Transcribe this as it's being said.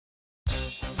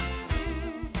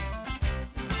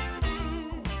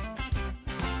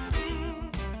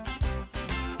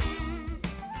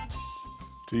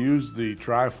To use the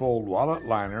tri-fold wallet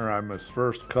liner, I must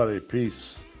first cut a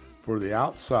piece for the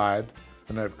outside,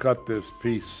 and I've cut this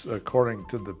piece according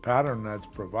to the pattern that's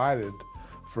provided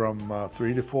from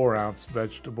 3 to 4 ounce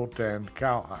vegetable tanned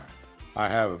cowhide. I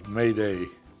have made a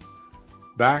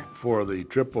back for the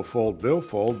triple fold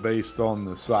billfold based on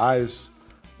the size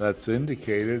that's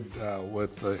indicated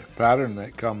with the pattern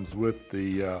that comes with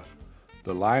the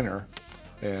liner.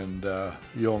 And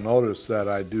you'll notice that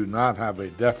I do not have a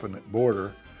definite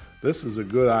border. This is a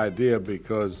good idea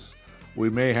because we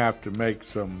may have to make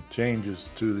some changes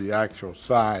to the actual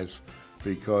size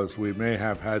because we may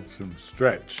have had some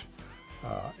stretch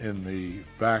in the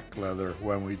back leather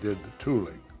when we did the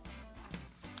tooling.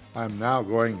 I'm now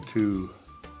going to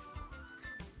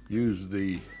use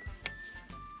the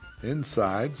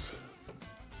insides,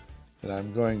 and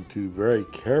I'm going to very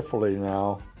carefully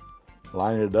now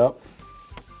line it up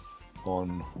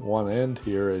on one end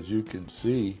here, as you can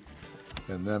see,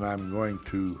 and then I'm going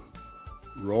to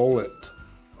roll it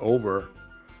over,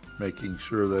 making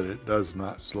sure that it does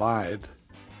not slide,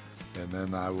 and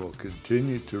then I will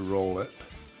continue to roll it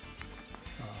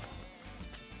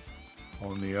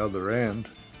on the other end,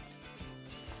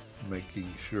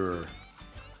 making sure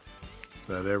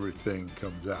that everything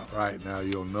comes out right. Now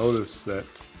you'll notice that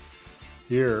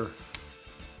here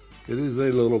it is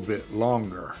a little bit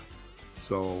longer.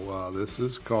 So this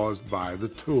is caused by the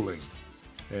tooling.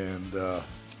 And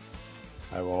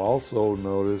I will also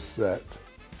notice that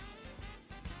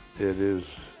it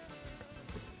is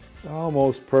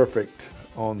almost perfect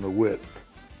on the width,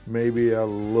 maybe a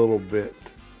little bit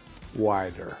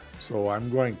wider. So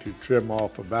I'm going to trim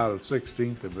off about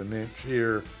 1/16 of an inch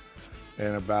here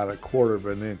and about 1/4 of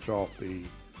an inch off the.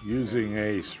 Using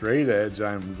a straight edge,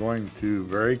 I'm going to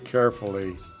very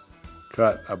carefully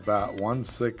cut about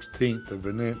 1/16 of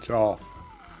an inch off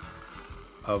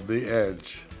of the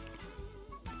edge.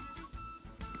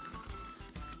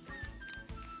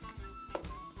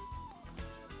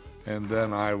 And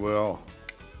then I will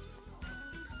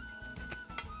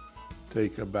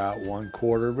take about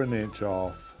 1/4 of an inch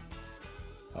off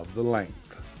of the length.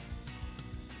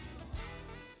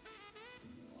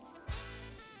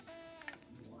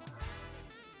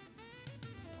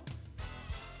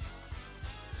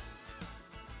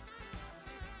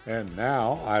 And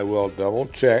now I will double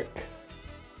check,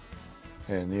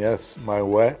 and yes, my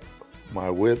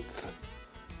width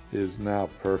is now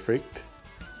perfect,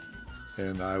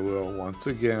 and I will once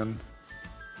again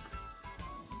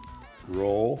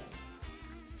roll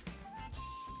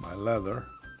my leather.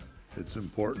 It's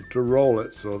important to roll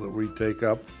it so that we take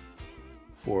up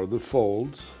for the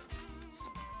folds,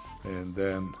 and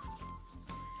then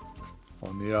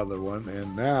on the other one,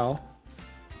 and now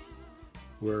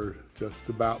we're just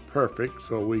about perfect,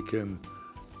 so we can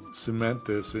cement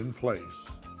this in place.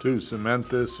 To cement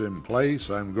this in place,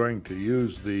 I'm going to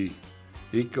use the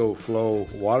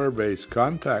EcoFlow water-based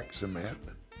contact cement,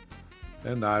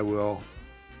 and I will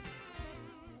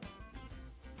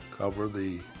cover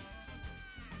the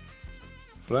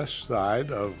flesh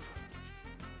side of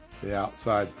the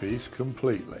outside piece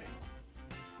completely.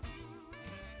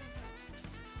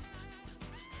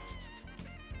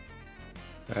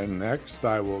 And next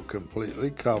I will completely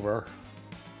cover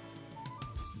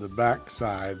the back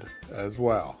side as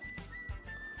well,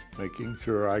 making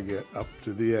sure I get up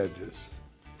to the edges.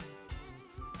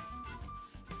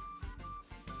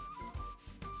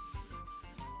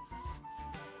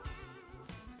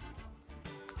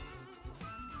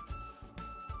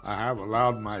 I have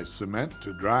allowed my cement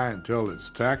to dry until it's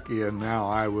tacky, and now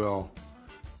I will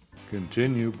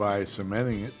continue by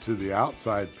cementing it to the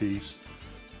outside piece.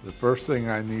 The first thing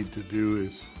I need to do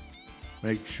is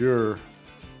make sure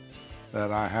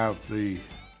that I have the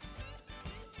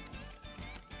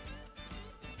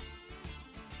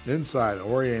inside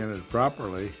oriented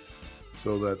properly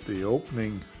so that the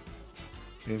opening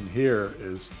in here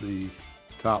is the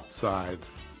top side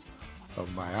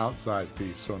of my outside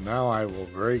piece. So now I will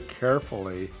very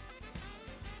carefully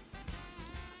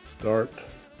start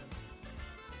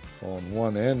on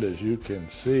one end, as you can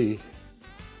see,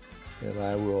 and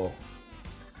I will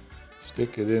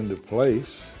stick it into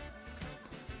place.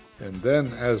 And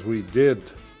then, as we did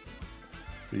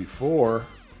before,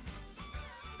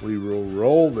 we will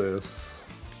roll this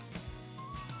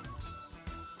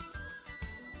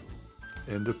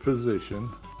into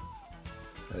position,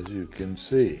 as you can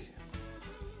see.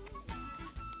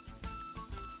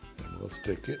 And we'll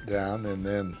stick it down, and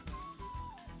then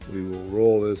we will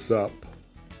roll this up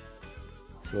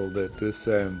so that this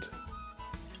end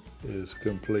is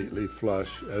completely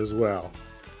flush as well.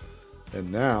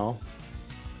 And now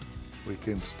we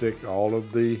can stick all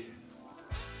of the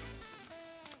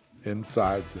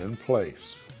insides in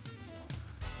place.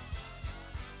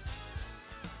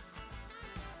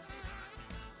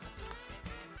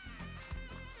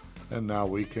 And now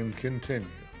we can continue.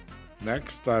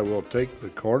 Next, I will take the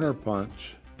corner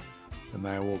punch and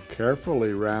I will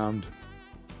carefully round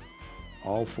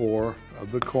all 4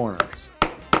 of the corners.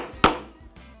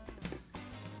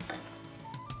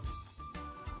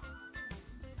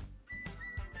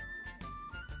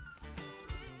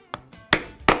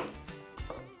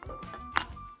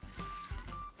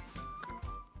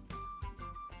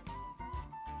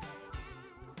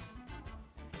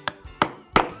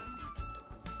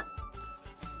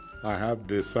 I have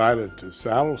decided to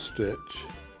saddle stitch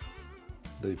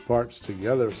the parts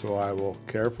together, so I will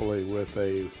carefully, with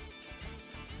a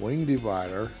wing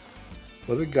divider,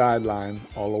 put a guideline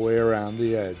all the way around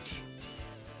the edge,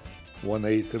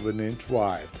 1/8 of an inch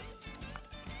wide.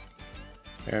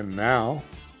 And now,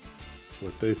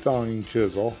 with the thonging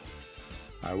chisel,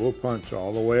 I will punch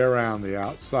all the way around the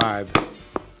outside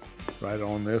right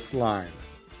on this line.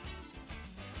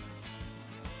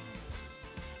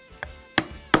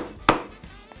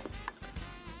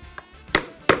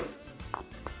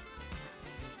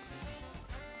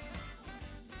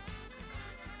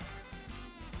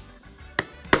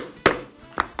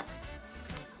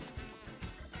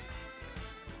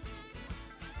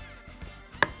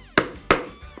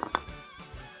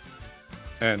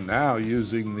 And now,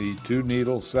 using the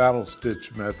 2-needle saddle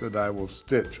stitch method, I will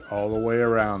stitch all the way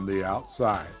around the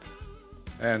outside.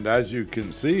 And as you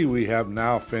can see, we have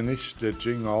now finished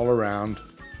stitching all around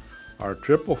our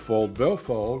triple fold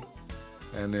billfold,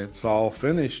 and it's all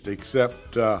finished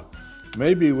except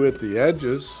maybe with the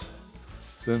edges,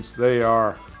 since they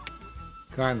are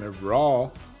kind of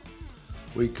raw,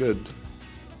 we could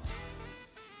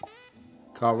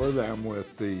cover them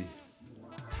with the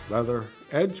leather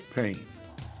edge paint.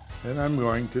 And I'm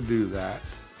going to do that,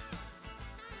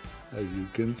 as you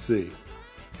can see.